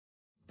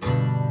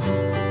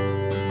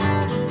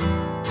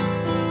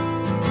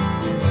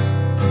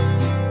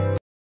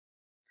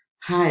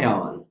Hi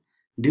all.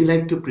 Do you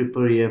like to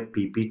prepare a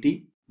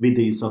PPT with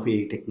the use of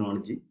AI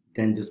technology?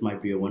 Then this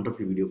might be a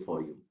wonderful video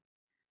for you.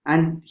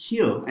 And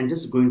here I'm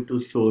just going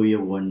to show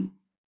you one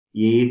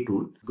AI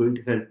tool. It's going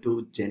to help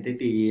to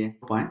generate AI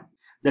point.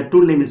 The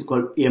tool name is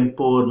called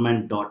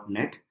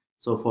Empowerment.net.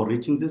 So for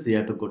reaching this, you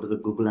have to go to the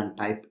Google and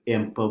type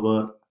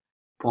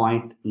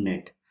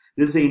Empowerpoint.net.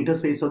 This is the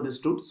interface of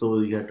this tool. So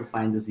you have to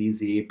find this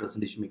easy AI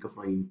presentation maker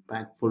for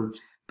impactful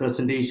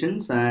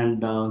presentations,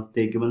 and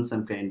they given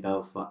some kind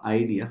of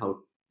idea how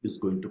it's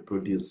going to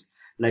produce,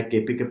 like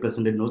epic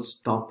presented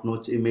notes, top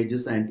notch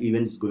images, and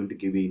even it's going to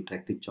give you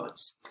interactive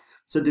charts.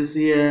 So this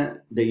is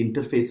the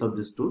interface of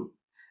this tool.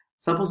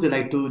 Suppose you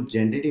like to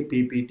generate a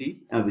PPT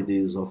with the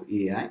use of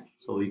AI.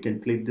 So you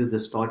can click this, the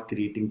start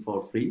creating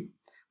for free,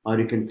 or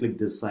you can click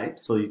this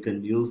site. So you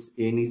can use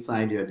any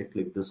site. You have to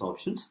click this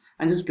options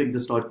and just click the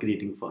start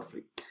creating for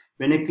free.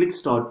 When I click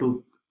start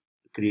to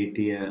create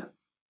a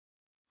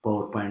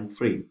PowerPoint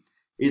free,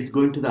 it's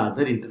going to the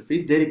other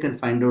interface. There you can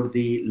find out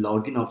the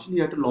login option.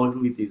 You have to log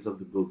in with the use of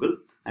the Google.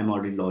 I'm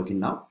already logged in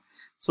now.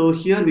 So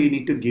here we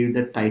need to give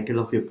the title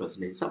of your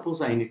presentation.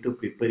 Suppose I need to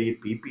prepare a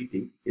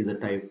PPT is a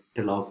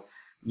title of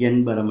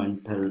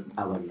environmental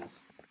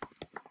awareness.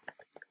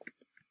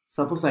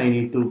 Suppose I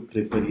need to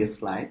prepare a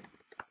slide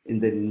in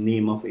the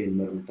name of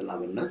environmental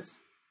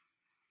awareness.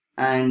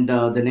 And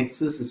the next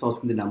is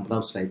asking the number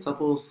of slides.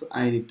 Suppose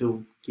I need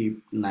to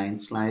keep 9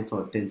 slides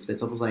or 10 slides.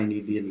 Suppose I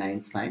need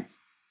 9 slides.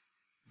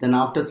 Then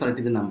after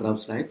selecting the number of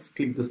slides,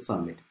 click the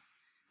submit.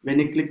 When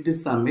you click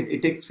this submit,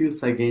 it takes few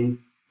seconds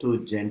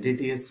to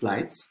generate your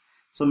slides.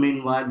 So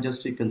meanwhile,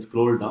 just you can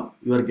scroll down.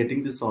 You are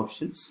getting these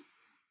options.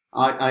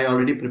 I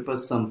already prepared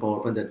some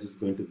PowerPoint that is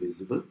going to be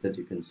visible, that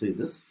you can see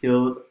this.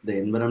 Here, the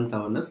environment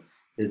awareness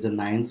is a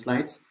 9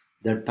 slides.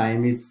 The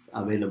time is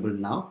available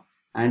now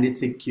and it's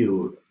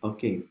secured.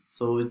 Okay,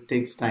 so it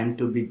takes time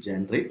to be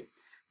generated.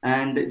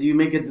 And you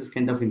may get this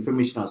kind of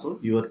information also.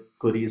 Your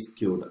query is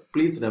queued.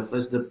 Please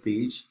refresh the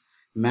page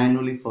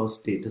manually for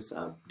status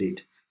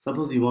update.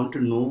 Suppose you want to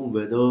know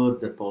whether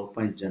the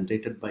PowerPoint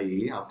generated by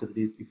AI, after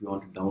this, if you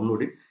want to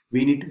download it,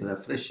 we need to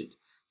refresh it.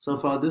 So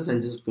for this,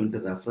 I'm just going to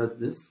refresh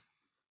this,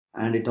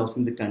 and it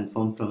asking the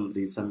confirm from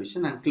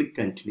resubmission and click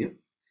continue.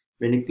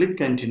 When you click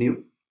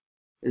continue,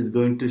 is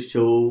going to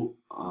show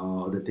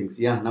the things.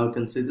 Yeah, now you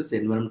can see this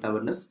environment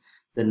awareness,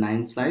 the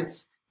 9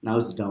 slides. Now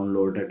it's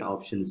downloaded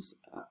options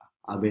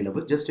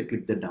available. Just to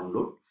click the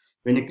download.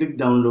 When you click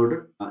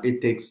download,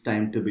 it takes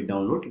time to be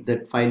downloaded.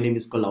 That file name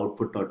is called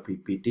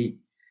output.ppt.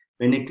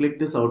 When you click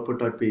this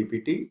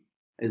output.ppt,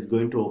 is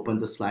going to open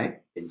the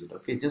slide.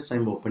 Okay, just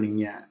I'm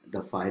opening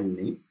the file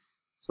name.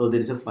 So there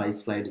is a 5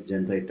 slides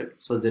generated.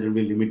 So there will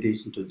be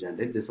limitation to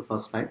generate. This is the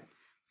first slide,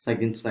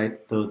 second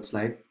slide, third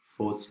slide,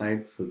 fourth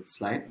slide, fifth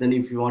slide. Then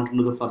if you want to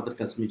know the further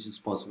customization, it's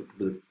possible to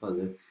do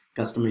further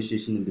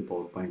customization in the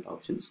PowerPoint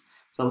options.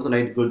 Suppose I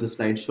like to go to the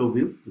slideshow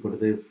view, go to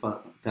the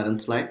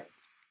current slide,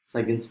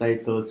 second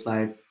slide, third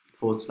slide,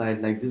 fourth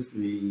slide. Like this,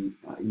 we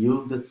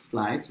use the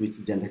slides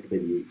which generated by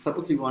the AI.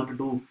 Suppose you want to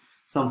do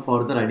some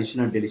further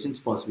addition or deletion, it's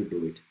possible to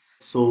do it.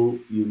 So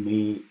you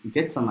may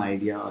get some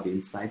idea or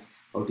insights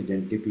how to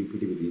generate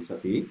PPT with use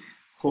of AI.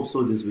 Hope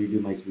so this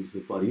video might be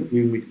useful for you.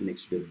 We will meet in the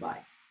next video.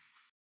 Bye.